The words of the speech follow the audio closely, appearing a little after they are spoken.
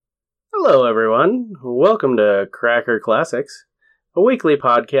Hello, everyone. Welcome to Cracker Classics, a weekly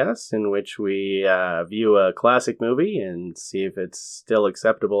podcast in which we view a classic movie and see if it's still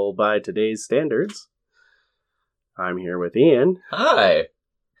acceptable by today's standards. I'm here with Ian. Hi,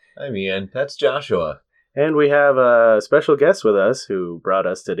 I'm Ian. That's Joshua. And we have a special guest with us who brought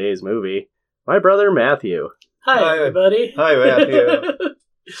us today's movie, my brother Matthew. Hi, everybody. Hi, Matthew.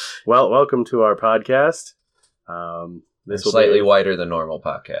 Well, welcome to our podcast. This is slightly whiter than normal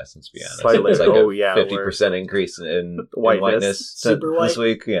podcasts, let's be honest. Slightly, it's like 50% we're increase in whiteness. Super this white.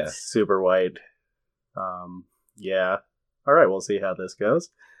 week. Yeah, super white. Yeah. All right, we'll see how this goes.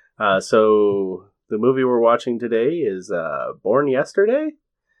 So the movie we're watching today is Born Yesterday,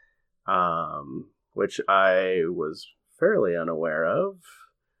 which I was fairly unaware of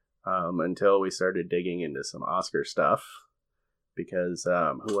until we started digging into some Oscar stuff. Because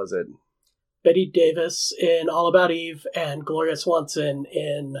who was it? Bette Davis in All About Eve and Gloria Swanson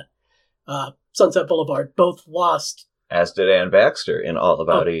in Sunset Boulevard both lost. as did Anne Baxter in All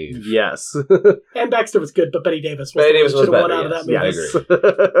About Eve. Yes. Anne Baxter was good, but Bette Davis was Betty Davis was should have won better, out of that yes. movie. I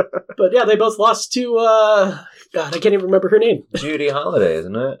agree. But yeah, they both lost to God, I can't even remember her name. Judy Holliday,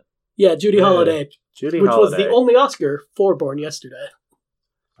 isn't it? Yeah, Judy Yeah. Holliday, Judy which Holliday. was the only Oscar for Born Yesterday.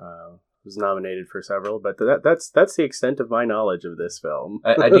 Was nominated for several, but that's the extent of my knowledge of this film.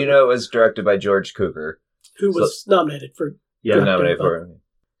 I do know it was directed by George Cukor. Who was nominated for? Yeah. Good nominated for it.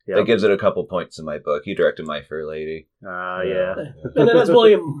 Yep. That gives it a couple points in my book. He directed My Fair Lady. Yeah. And then there's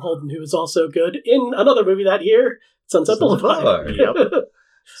William Holden, who was also good in another movie that year, Sunset Boulevard. Yep.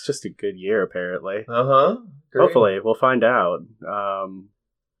 It's just a good year, apparently. Uh-huh. Great. Hopefully, we'll find out.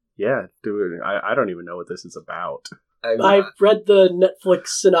 Yeah, I don't even know what this is about. I read the Netflix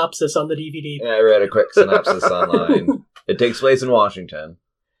synopsis on the DVD. I read a quick synopsis online. It takes place in Washington.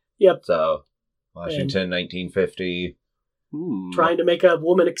 Yep. So, Washington, 1950. Trying to make a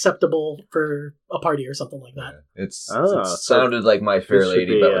woman acceptable for a party or something like that. It So sounded like My Fair this should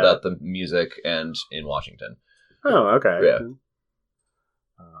Lady, be, but without the music and in Washington. Oh, okay. Yeah.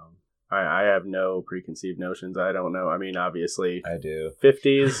 I have no preconceived notions. I don't know. I mean, obviously, I do.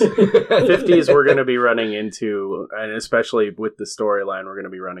 50s we're going to be running into, and especially with the storyline, we're going to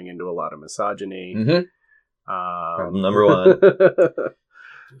be running into a lot of misogyny. Mm-hmm. Problem number one.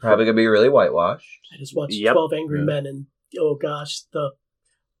 Probably going to be really whitewashed. I just watched Yep. 12 Angry Men, and oh gosh, the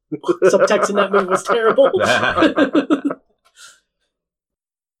subtext in that movie was terrible.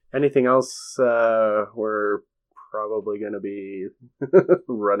 Anything else we're probably going to be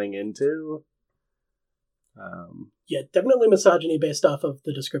running into? Yeah, definitely misogyny based off of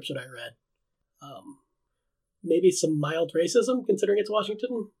the description I read. Maybe some mild racism, considering it's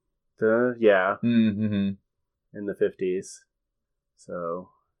Washington. Yeah, Mm-hmm. in the 50s. So,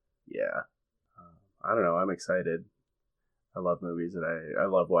 yeah. I don't know. I'm excited. I love movies, and I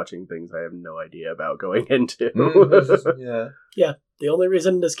love watching things I have no idea about going into. Yeah. The only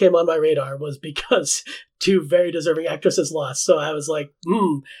reason this came on my radar was because two very deserving actresses lost. So I was like,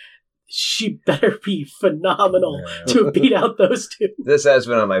 she better be phenomenal to beat out those two. This has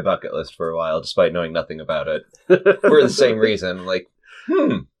been on my bucket list for a while, despite knowing nothing about it. For the same reason. Like,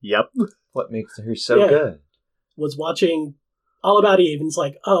 Yep. what makes her so good? Was watching All About Eve, and it's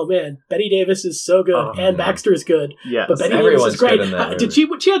like, oh man, Bette Davis is so good, Oh, and Baxter is good, Yes. but Bette Davis Everyone's is great. good in that Did she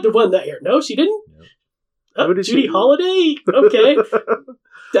had the one that year? No, she didn't. Yep. Who did Judy she- Holliday. Okay,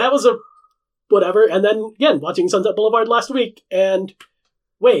 that was a whatever. And then again, watching Sunset Boulevard last week, and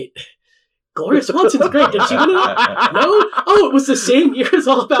wait, Gloria Swanson's great. Did she win it? No. Oh, it was the same year as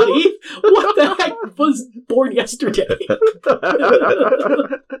All About Eve. What the heck was Born Yesterday?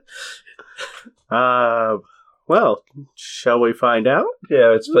 Well, shall we find out?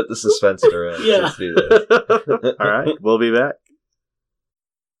 Yeah, let's put the suspense to rest. Yeah. Let's do this. All right, we'll be back.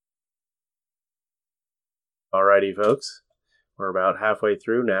 Alrighty, folks. We're about halfway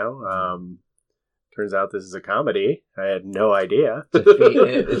through now. Turns out this is a comedy. I had no idea.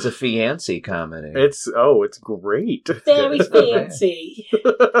 It's a fiancé comedy. It's great. Very fancy.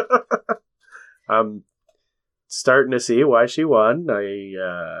 I'm starting to see why she won.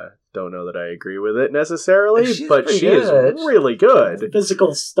 I don't know that I agree with it necessarily, She's but pretty she is good. really good.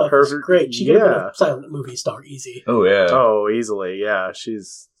 Physical stuff is great. She could have been a silent movie star easy. Oh, yeah. Oh, easily. Yeah,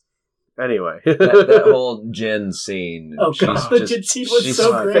 she's... Anyway. that whole gin scene. Oh, God, the gin scene was she's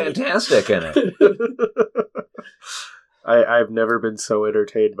so great. fantastic in it. I've never been so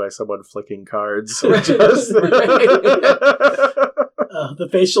entertained by someone flicking cards. Right. Just- The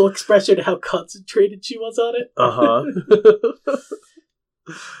facial expression, how concentrated she was on it.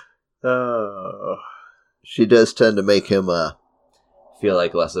 Oh. She does tend to make him feel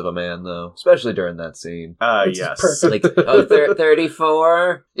like less of a man, though. Especially during that scene. Which is Yes. perfect. Like,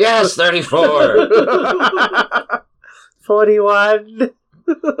 34? Yes, 34! 41.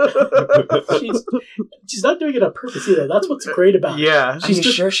 She's not doing it on purpose either. That's what's great about it. Yeah. She's Are you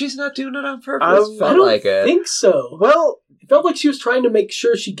just- sure she's not doing it on purpose? I Felt I don't like it. think so. Well, It felt like she was trying to make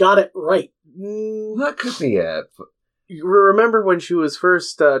sure she got it right. That could be it. you remember when she was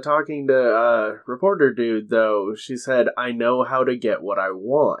first talking to reporter dude, though, she said, I know how to get what I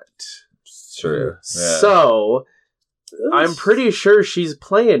want. True. Yeah. So, I'm pretty sure she's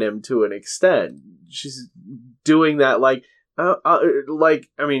playing him to an extent. She's doing that like,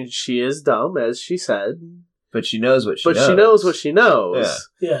 I mean, she is dumb, as she said, But she knows what she knows. but she knows what she knows.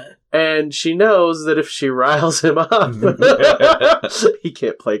 Yeah. And she knows that if she riles him up, he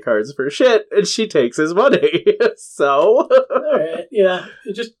can't play cards for shit, and she takes his money. So, All right. Yeah.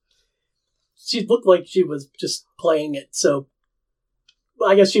 She looked like she was just playing it. So,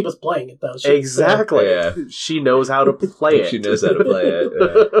 well, I guess she was playing it though. exactly. Yeah. She knows how to play it. She knows how to play it.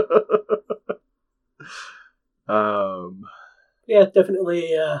 Yeah,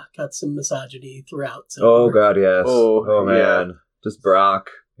 definitely got some misogyny throughout. So Oh, God, yes. Oh, man. Just Brock.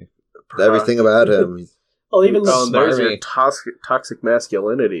 Everything about him. Well, even Oh, and there's your Smarmy. toxic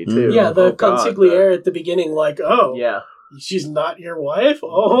masculinity, too. yeah, the Oh, God, consigliere at the beginning, like, oh, Yeah. she's not your wife.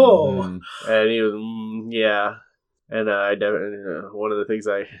 Oh, Mm. And he was, yeah. And I definitely, one of the things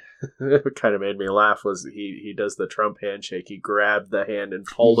I kind of made me laugh was he does the Trump handshake. He grabbed the hand and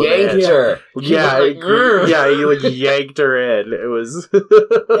pulled her in. Yanked her. Yeah, He was like, he like yanked her in. It was.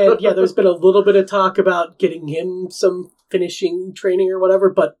 and yeah, there's been a little bit of talk about getting him some finishing training or whatever,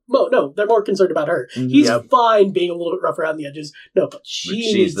 but no, they're more concerned about her. He's Yep. fine being a little bit rough around the edges. No, but she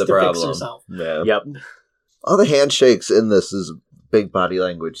She's needs the to fix problem. herself. Yeah. Yep. All the handshakes in this is a big body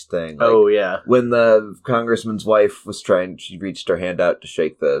language thing. Like, Oh yeah. When the congressman's wife was she reached her hand out to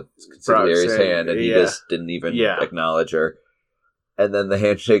shake the consigliere's Brock's hand, and he yeah. just didn't even Yeah. acknowledge her. And then the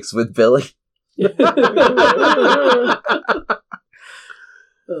handshakes with Billy.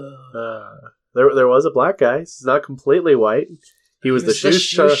 There was a black guy. He's not completely white. He was the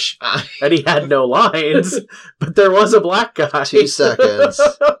shoosh, and he had no lines. But there was a black guy. 2 seconds.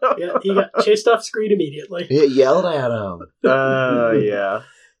 Yeah, he got chased off screen immediately. He yelled at him. Yeah.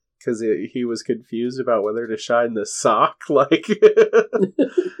 Because he was confused about whether to shine the sock. Like,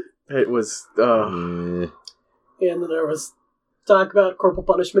 it was. Yeah. And then there was talk about corporal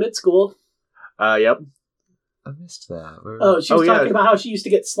punishment at school. Yep. I missed that. Oh, she was yeah. talking about how she used to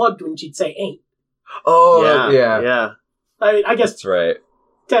get slugged when she'd say ain't. Oh, yeah. Yeah. I mean, I guess That's right.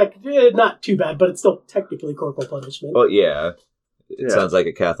 not too bad, but it's still technically corporal punishment. Well, yeah. It Yeah. sounds like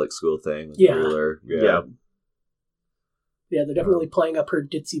a Catholic school thing. With Yeah. the ruler. Yeah. Yeah, they're definitely playing up her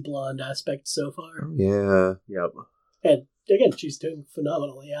ditzy blonde aspect so far. Yeah. Yep. And again, she's doing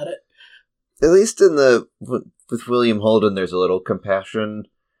phenomenally at it. At least in the With William Holden, there's a little compassion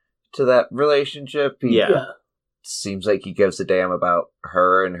to that relationship. He Yeah. seems like he gives a damn about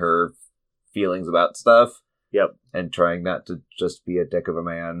her and her feelings about stuff. Yep. And trying not to just be a dick of a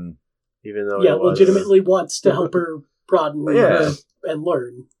man. Even though Yeah, it was, legitimately wants to help her broaden Yeah. her and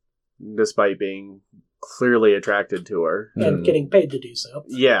learn, despite being clearly attracted to her. and Mhm. getting paid to do so.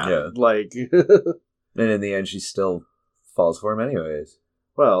 Yeah. Yeah. Like, And in the end, she still falls for him anyways.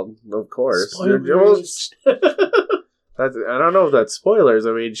 well, of course. Spoilers. I don't know if that's spoilers.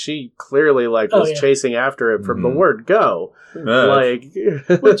 I mean, she clearly like was Oh, yeah. chasing after him from the Mhm. word go. Like,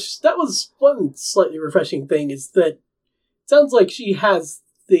 Which, that was one slightly refreshing thing, is that it sounds like she has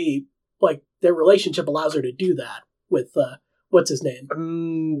their relationship allows her to do that with, what's his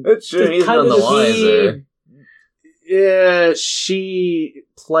name? It's true. It's He's kind none of the wiser. yeah, she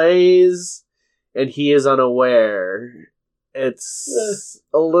plays, and he is unaware. It's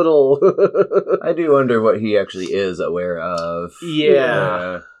a little, I do wonder what he actually is aware of.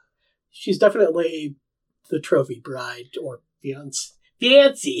 yeah. She's definitely the trophy bride, or fiance.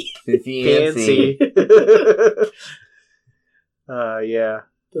 Fancy! Fancy. Yeah.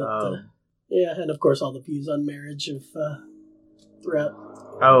 But, yeah, and of course all the views on marriage of throughout.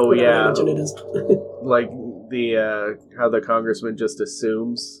 Oh whatever yeah. religion it is. Like the how the congressman just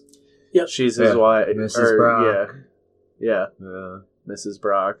assumes Yep. she's his Yeah. wife. Mrs. Brock. Yeah, Yeah. Mrs.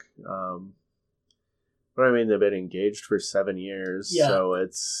 Brock. But I mean, they've been engaged for 7 years, Yeah. so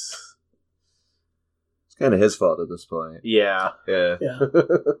it's It's kind of his fault at this point. yeah. Yeah. Yeah.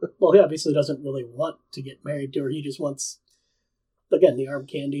 Well, he obviously doesn't really want to get married to her. He just wants, again, the arm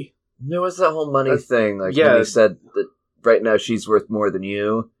candy. There was that whole money thing. Like, yeah. when he said that right now she's worth more than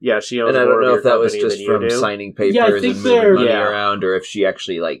you. Yeah, she owns And I more don't of know your if that was company just than you from do. signing papers Yeah, I and think moving they're- money Yeah. around, or if she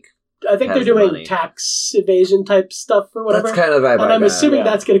actually, like, I think has they're doing money. tax evasion type stuff or whatever. That's kind of the vibe. and I'm assuming yeah.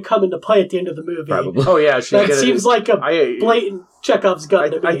 that's going to come into play at the end of the movie. Probably. Oh yeah, she's That gonna. seems like a I blatant Chekhov's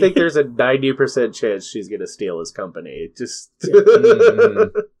gun to me. I think there's a 90% chance she's gonna steal his company. Just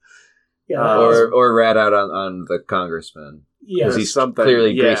yeah, or rat out on the congressman. yeah, Because he's something,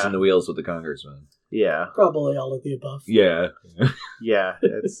 clearly yeah. greasing the wheels with the congressman. yeah, probably all of the above. Yeah. yeah.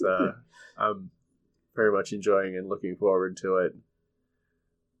 It's I'm very much enjoying and looking forward to it.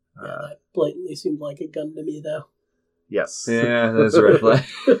 Yeah, that blatantly seemed like a gun to me, though. Yes. Yeah, that's a red flag.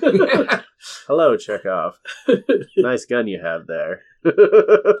 Hello, Chekhov. Nice gun you have there.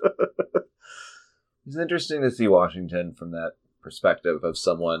 It's interesting to see Washington from that perspective of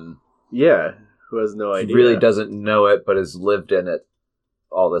someone Yeah, who has no who idea. really doesn't know it but has lived in it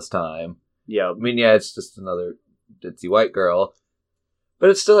all this time. Yeah, I mean, yeah, it's just another ditzy white girl, but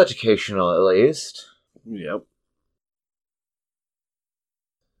it's still educational at least. yep.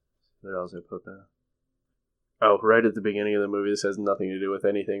 What else I put there? Oh, right at the beginning of the movie, this has nothing to do with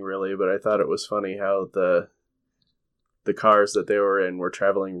anything really, but I thought it was funny how the cars that they were in were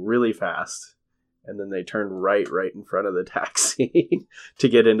traveling really fast, and then they turned right in front of the taxi to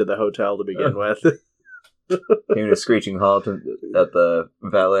get into the hotel to begin with. Came to a screeching halt at the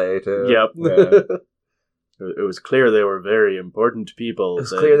valet, too. Yep. Yeah. It was clear they were very important people. It's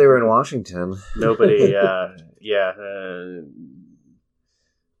clear they were in Washington. Nobody,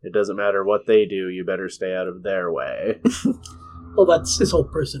 it doesn't matter what they do, you better stay out of their way. Well, that's his whole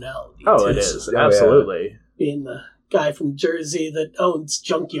personality. Oh, it It's is. Oh, yeah. Absolutely. being the guy from Jersey that owns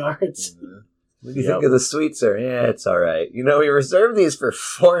junkyards. What do you think of the sweets, sir? Yeah, it's all right. You know, we reserve these for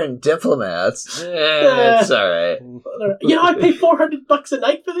foreign diplomats. Yeah, it's all right. You know, I pay $400 a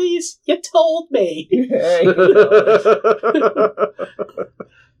night for these. You told me.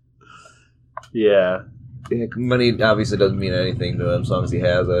 Yeah. Money obviously doesn't mean anything to him as long as he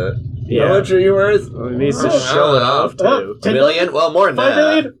has it. Yeah. How much are you worth? Well, he needs to Oh, show it off, too. 10 $1 million? Well, more than 5 that.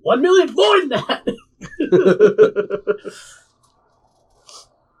 million? 1 million? More than that.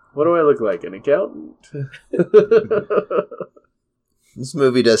 What do I look like? An accountant? This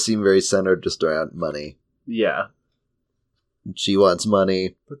movie does seem very centered just around money. Yeah. She wants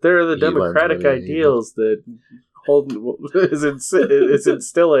money. But there are the He wants democratic money. ideals that Holden is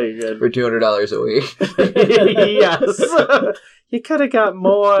instilling. And For $200 a week. yes. You could have got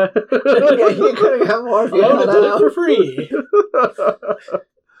more. Yeah, you could have got more if you I had did it out. for free.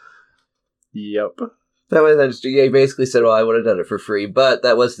 Yep. That was interesting. Yeah, he basically said, well, I would have done it for free, but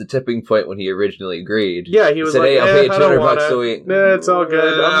that was the tipping point when he originally agreed. Yeah, he was said, like, hey, I'll pay you I don't $200 wanna. a week. Nah, it's all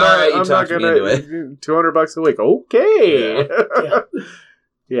good. All right, you I'm not talked me into gonna. it. $200 a week. Okay. Yeah.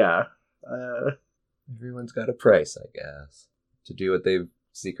 Yeah. Everyone's got a price, I guess, to do what they've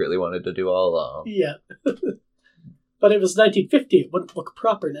secretly wanted to do all along. Yeah. But it was 1950. It wouldn't look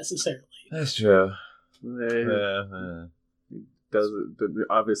proper necessarily. That's true.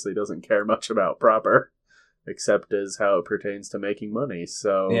 Obviously doesn't care much about proper, except as how it pertains to making money.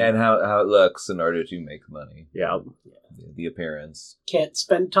 So Yeah, and how it looks in order to make money. yeah. The appearance. Can't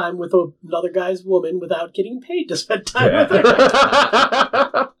spend time with another guy's woman without getting paid to spend time with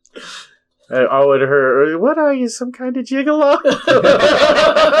her. Oh, and her. What are you, some kind of gigolo?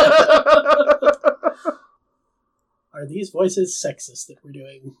 Are these voices sexist that we're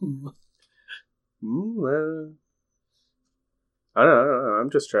doing? I don't know. I'm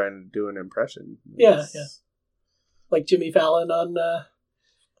just trying to do an impression. Yeah. Like Jimmy Fallon on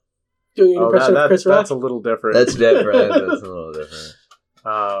doing an impression of Chris Rock? That's a little different. That's different. That's a little different.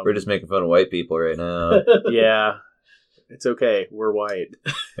 We're We're just making fun of white people right now. yeah. It's okay. We're white.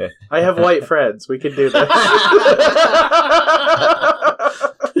 I have white friends. We can do this.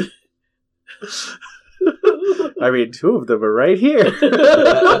 I mean, 2 of them are right here.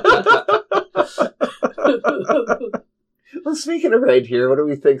 Well, speaking of right here, what do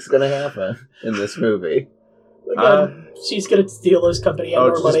we think's going to happen in this movie? Again, she's going to steal his company and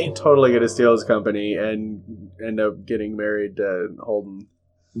more just money. totally going to steal his company and end up getting married to Holden.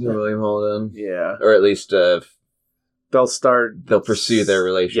 William Holden. Yeah. Or at least They'll pursue their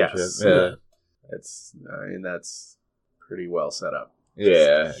relationship. Yes. Yeah. That's pretty well set up.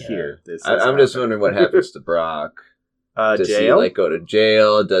 Yeah. Here. This I'm just wondering what happens to Brock. Does jail? he go to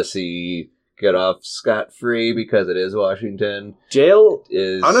jail? Does he get off scot-free because it is Washington? Jail?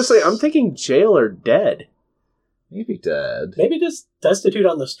 Is Honestly, I'm thinking jail or dead. maybe dead. Maybe just destitute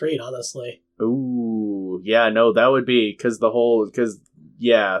on the street, honestly. Ooh. Yeah, no, that would be because with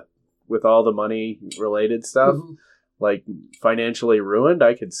all the money related stuff, Mhm. like financially ruined,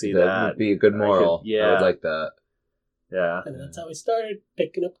 I could see that. would be a good moral. I yeah. would like that. Yeah. And that's how he started,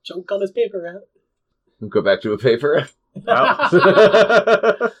 picking up junk on his paper route. Go back to a paper. Well,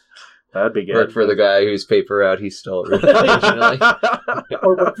 That'd be good. Work for the guy whose paper route he stole originally.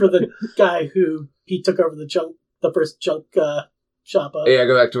 Or work for the guy who he took over the first junk shop of. Yeah,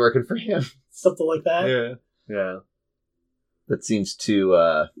 go back to working for him. Something like that. Yeah. That seems too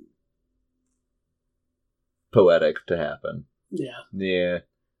poetic to happen. Yeah. Yeah.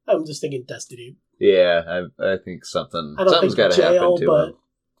 I'm just thinking Destiny. Yeah, I think something's I don't think got to happen jail, to but him.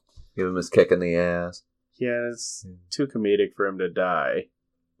 Give him his kick in the ass. Yeah, it's too comedic for him to die.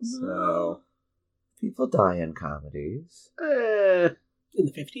 So... People die in comedies. in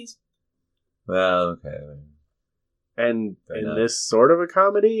the 50s. Well, okay. And Fair in enough. this sort of a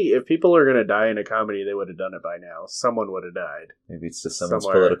comedy, if people are going to die in a comedy, they would have done it by now. Someone would have died. Maybe it's just someone's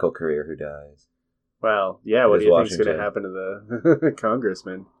Somewhere. political career who dies. Well, yeah, what It do is you think's going Washington. to happen to the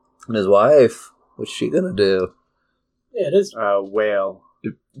congressman? And his wife, what's she gonna do? Yeah, it is. Whale.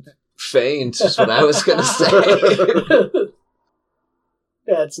 Faint is what I was gonna say.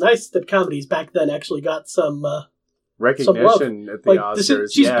 Yeah, it's nice that comedies back then actually got some Recognition at the like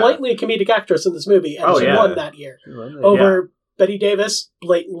Oscars. she's yeah. blatantly a comedic actress in this movie, and Oh, she yeah. won that year over Betty Davis,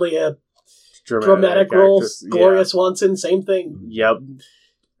 blatantly a dramatic role. actress, Gloria Swanson, same thing. Yep.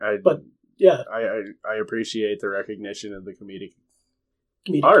 But yeah, I appreciate the recognition of the comedic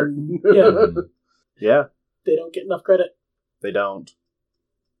comedic. art. Yeah, Yeah, they don't get enough credit. they don't.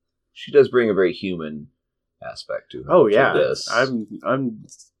 She does bring a very human aspect to her. Oh to yeah, this. I'm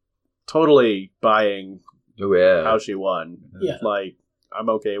totally buying Oh yeah. how she won. Yeah. Like I'm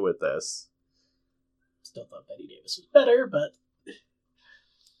okay with this. Still thought Betty Davis was better, but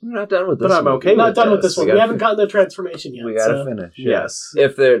We're not done with this. But I'm movie. okay not with done with this. this one. We We gotta haven't gotten the transformation yet. We gotta so finish. Yes.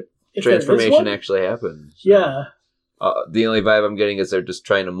 If the if there is transformation one- actually happens. Yeah, The only vibe I'm getting is they're just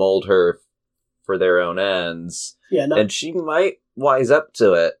trying to mold her for their own ends, yeah, not, and she might wise up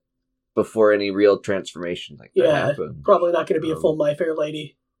to it before any real transformation like that Yeah. happens. probably not going to be a full My Fair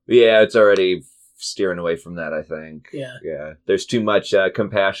Lady. Yeah, it's already steering away from that, I think. Yeah. Yeah. There's too much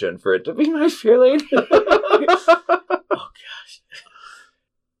compassion for it to be My Fair Lady. Oh gosh.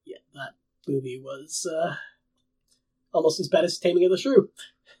 Yeah, that movie was almost as bad as Taming of the Shrew.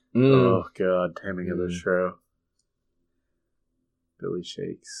 Oh god, Taming of the Mm. Shrew. Billy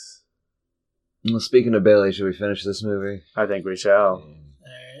Shakes. Well, speaking of Bailey, should we finish this movie? I think we shall.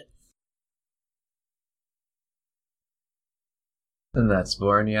 Alright. And that's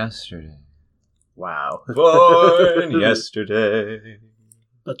Born Yesterday. Wow. Born Yesterday.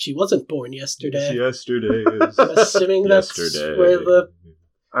 But she wasn't born yesterday. Yesterday. I'm assuming that's where the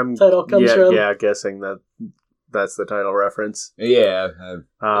I'm title comes from. Yeah, guessing that's the title reference. Yeah.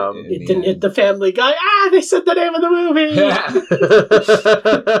 It didn't hit the Family Guy. They said the name of the movie!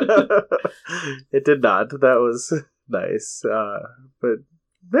 It did not. That was nice. But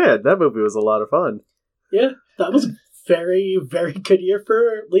man, that movie was a lot of fun. Yeah, that was a very, very good year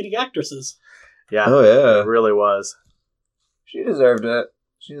for leading actresses. Yeah, Oh, yeah. it really was. She deserved it.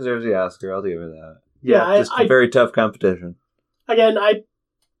 She deserves the Oscar. I'll give her that. Yeah, Just a very tough competition. Again, I'm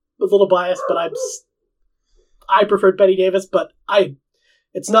a little biased, but I preferred Betty Davis, but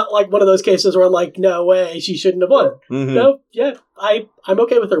it's not like one of those cases where I'm like, no way, she shouldn't have won. Mm-hmm. No, yeah, I'm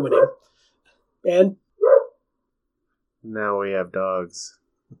okay with her winning. And Now we have dogs.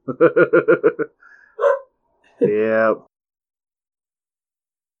 Yeah.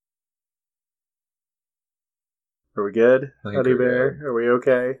 Are we good, I think Honey we're Bear? Are we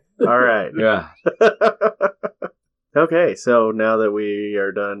okay? All right. Yeah. Okay, so now that we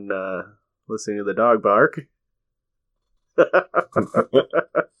are done listening to the dog bark,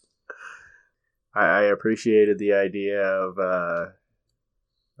 I appreciated the idea of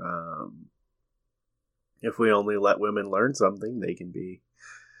if we only let women learn something, they can be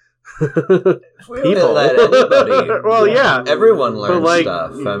We people. don't let anybody. Well, yeah. Everyone But, learns like,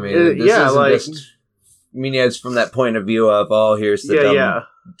 stuff. I mean, this yeah, isn't like- just... I mean, yeah, it's from that point of view of, oh, here's the dumb,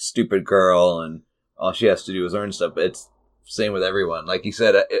 stupid girl, and all she has to do is learn stuff. But it's same with everyone. Like you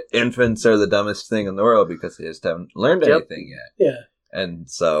said, infants are the dumbest thing in the world because they just haven't learned Yep. anything yet. yeah,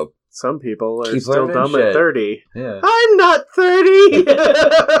 And so, Some people are Keep still learning dumb shit. at 30. yeah. I'm not 30!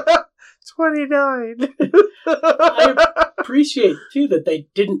 29. I appreciate too that they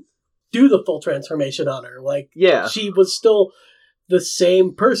didn't do the full transformation on her. Like, Yeah. she was still the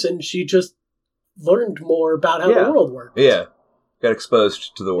same person. She just learned more about how Yeah. the world worked. Yeah. Got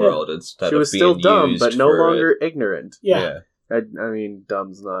exposed to the world instead She of was being still dumb, used but no for longer ignorant. Yeah. I mean,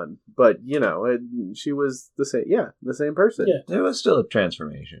 dumb's none. But, you know, she was the same, the same person. Yeah. It was still a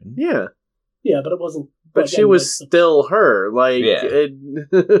transformation. Yeah. Yeah, but it wasn't. But she was still her. Like, Yeah.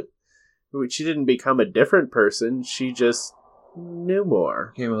 she didn't become a different person. She just knew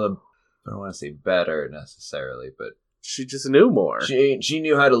more. Became a little, I don't want to say better necessarily, but She just knew more. She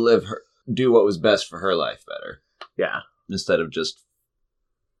knew how to do what was best for her life better. Yeah. Instead of just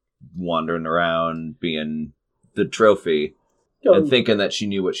wandering around being the trophy and thinking that she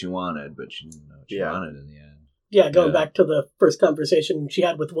knew what she wanted, but she didn't know what she wanted in the end. Yeah, going back to the first conversation she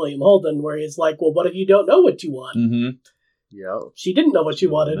had with William Holden, where he's like, well, what if you don't know what you want? Mm-hmm. Yep. She didn't know what she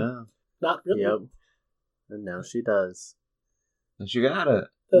wanted. No. Not really. Yep. And now she does. And she got it.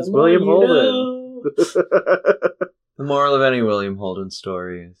 It's William Holden. The moral of any William Holden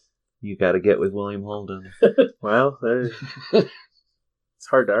story is you got to get with William Holden. Well, it's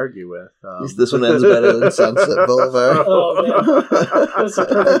hard to argue with. At least this one ends better than Sunset Boulevard. Oh, man. That's a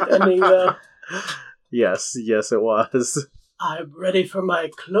perfect ending, though. Yes, it was. I'm ready for my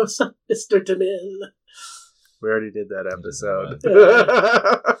close-up, Mr. DeMille. We already did that episode.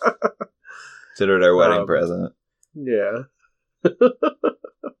 Considered our wedding present. Yeah.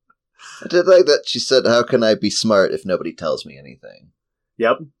 I did like that she said, how can I be smart if nobody tells me anything?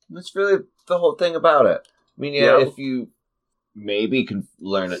 Yep. That's really the whole thing about it. I mean, if you maybe can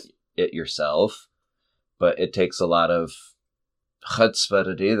learn it yourself, but it takes a lot of chutzpah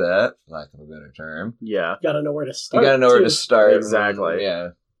to do that, for lack of a better term. Yeah. You gotta know where to start. You gotta know where to start. Exactly. Yeah.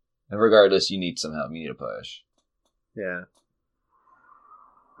 And regardless, you need some help. You need a push. Yeah.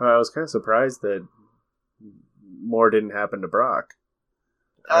 Well, I was kind of surprised that more didn't happen to Brock.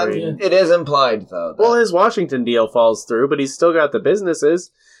 I mean, it is implied, though. Well, his Washington deal falls through, but he's still got the businesses,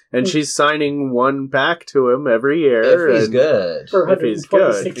 and she's signing one back to him every year. If he's good. For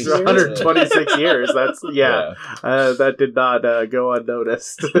 126 years. 126 years. That's, that did not go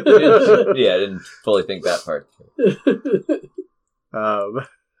unnoticed. I didn't fully think that part.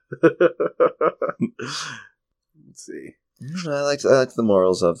 Let's see. I like the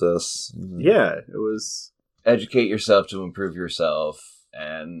morals of this. Yeah, it was... Educate yourself to improve yourself.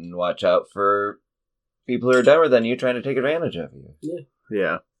 And watch out for people who are dumber than you trying to take advantage of you.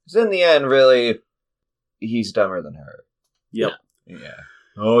 Yeah. Because in the end, really, he's dumber than her. Yep. Yeah.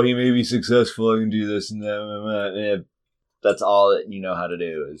 Oh, he may be successful. I can do this and that. That's all that you know how to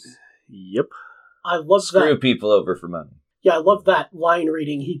do is... Yep. I love screw people over for money. Yeah, I love that line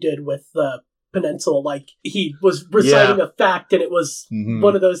reading he did with the Peninsula. Like, he was reciting a fact, and it was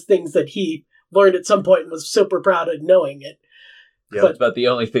one of those things that he learned at some point and was super proud of knowing it. Yeah, that's about the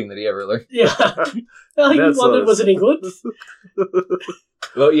only thing that he ever learned. Yeah. Well, London was in England.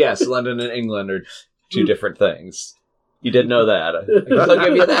 Well, yes, London and England are two different things. You did know that. I'll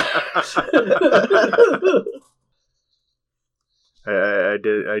give you that.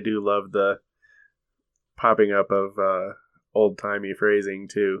 I do love the popping up of old-timey phrasing,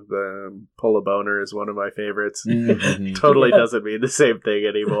 too. The pull a boner is one of my favorites. Totally doesn't mean the same thing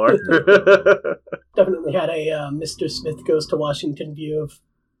anymore. Definitely had a Mr. Smith Goes to Washington view of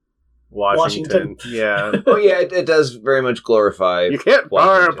Washington. Yeah. Oh, yeah, it does very much glorify You can't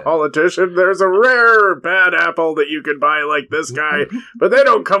buy a politician. There's a rare bad apple that you can buy like this guy, but they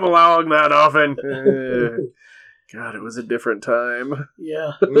don't come along that often. God, it was a different time.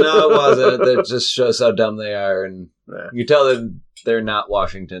 Yeah. No, it wasn't. That just shows how dumb they are, and you tell them they're not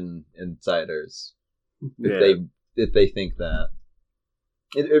Washington insiders if they think that.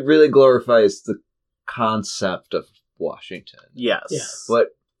 It really glorifies the concept of Washington. Yes.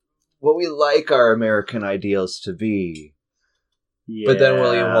 What we like our American ideals to be. Yeah. But then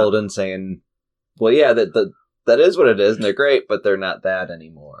William Holden saying, well, yeah, that is what it is, and they're great, but they're not that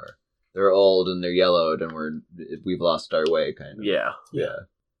anymore. They're old and they're yellowed, and we've lost our way, kind of. Yeah.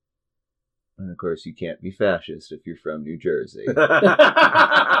 And of course, you can't be fascist if you're from New Jersey. That's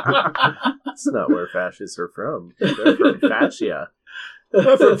not where fascists are from. They're from Fascia.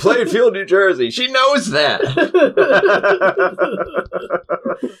 I'm from Plainfield, New Jersey. She knows that.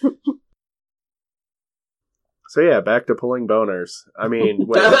 So yeah, back to pulling boners. I mean,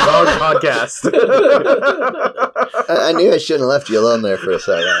 wrong podcast. I knew I shouldn't have left you alone there for a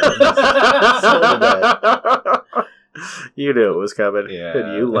second. You knew it was coming,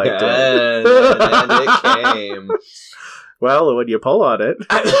 and you liked it. And it came. Well, when you pull on it,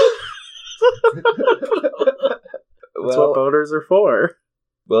 that's what boners are for.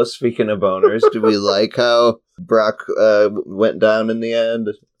 Well, speaking of boners, do we like how Brock went down in the end?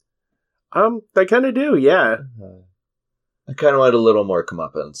 I kind of do, yeah. I kind of wanted a little more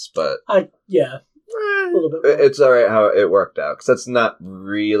comeuppance, but a little bit more. It's all right how it worked out, because that's not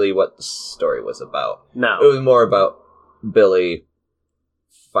really what the story was about. No, it was more about Billy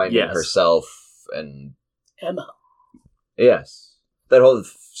finding herself and Emma. Yes, that whole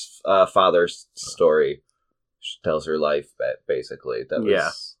father story tells her life, basically. That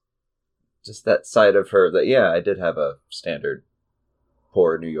was just that side of her that, I did have a standard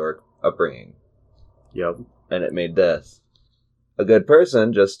poor New York upbringing. Yep. And it made this. A good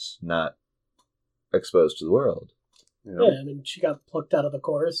person, just not exposed to the world. Yep. Yeah, I mean, she got plucked out of the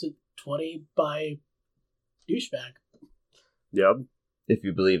chorus at 20 by douchebag. Yep. If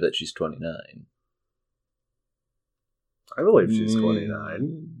you believe that she's 29. I believe she's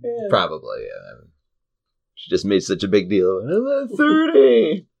 29. Yeah. Probably, yeah. She just made such a big deal. I'm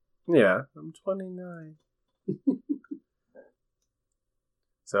 30! Yeah, I'm 29.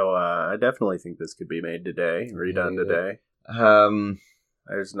 So I definitely think this could be made today, redone today.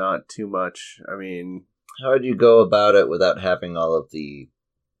 There's not too much. I mean, how would you go about it without having all of the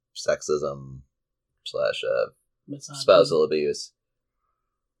sexism / spousal abuse?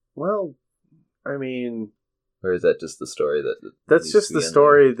 Well, I mean, or is that just the story that's just the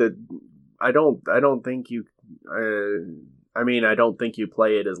story that I don't think you. I mean, I don't think you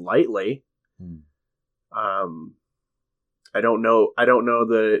play it as lightly. I don't know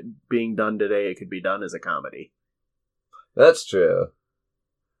that being done today it could be done as a comedy. That's true.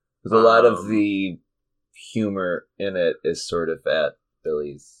 Because a lot of the humor in it is sort of at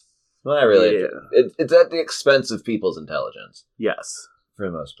Billy's. Well, not really. Yeah. It's at the expense of people's intelligence. Yes, for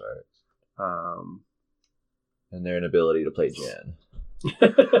the most part. And their inability to play Jen.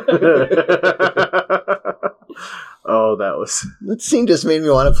 Oh, that scene just made me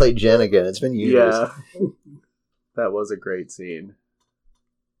want to play Jen again. It's been years. Yeah. That was a great scene.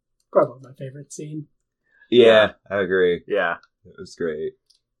 Probably my favorite scene. Yeah, I agree. Yeah. It was great.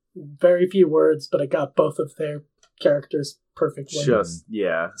 Very few words, but it got both of their characters perfectly. Just,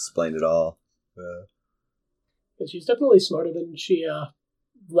 yeah. Explained it all. She's definitely smarter than she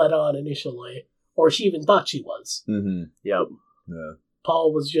let on initially. Or she even thought she was. Mm-hmm. Yep. Yeah.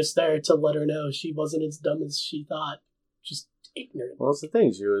 Paul was just there to let her know she wasn't as dumb as she thought. Just ignorant. Well, it's the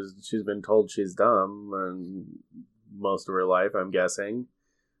thing. She's been told she's dumb and most of her life, I'm guessing.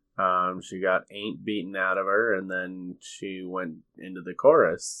 She got ain't beaten out of her, and then she went into the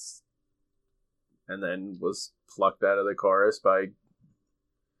chorus, and then was plucked out of the chorus by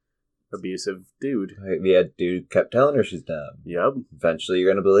abusive dude. Yeah, dude kept telling her she's dumb. Yep. Eventually,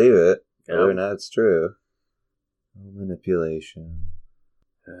 you're gonna believe it, whether or Yep. not it's true. Manipulation.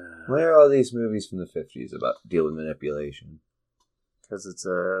 Why are all these movies from the 50s about deal with manipulation? Because it's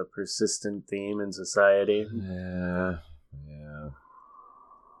a persistent theme in society. Yeah.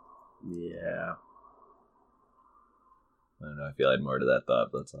 I don't know. I feel I had more to that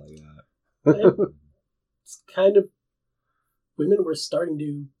thought, but that's all I got. It's kind of... Women were starting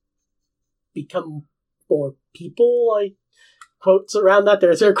to become more people, like, quotes around that.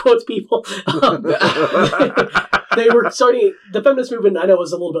 There's air quotes, people. They were starting... The feminist movement, I know,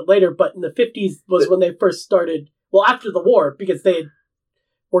 was a little bit later, but in the 50s was when they first started... Well, after the war, because they had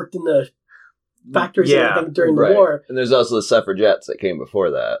worked in the factories and everything during the war. And there's also the suffragettes that came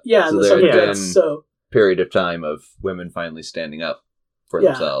before that. Yeah, and the suffragettes, so... period of time of women finally standing up for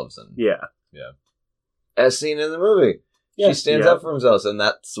themselves. And Yeah. As seen in the movie. Yeah. She stands up for themselves, and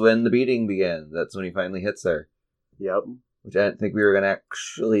that's when the beating begins. That's when he finally hits her. Yep. Which I didn't think we were going to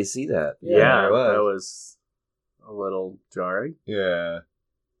actually see that. Yeah, that was a little jarring. Yeah.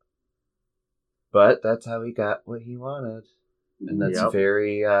 But that's how he got what he wanted. And that's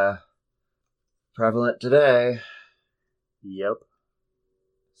very prevalent today. Yep.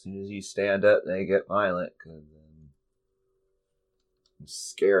 As soon as you stand up, they get violent. Cause then you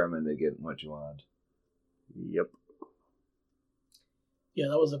scare them into getting what you want. Yep. Yeah,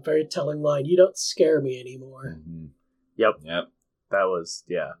 that was a very telling line. You don't scare me anymore. Mm-hmm. Yep. That was,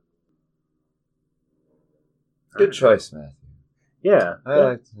 Good choice, Matthew. Yeah. I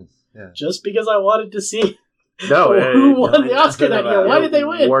liked this. Yeah. Just because I wanted to see who won the Oscar that year. Why did they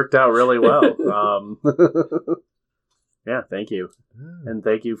win? Worked out really well. Yeah, thank you. And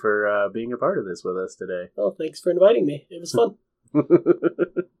thank you for being a part of this with us today. Well, thanks for inviting me. It was fun. All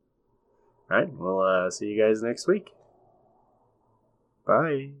right, we'll see you guys next week.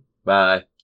 Bye. Bye.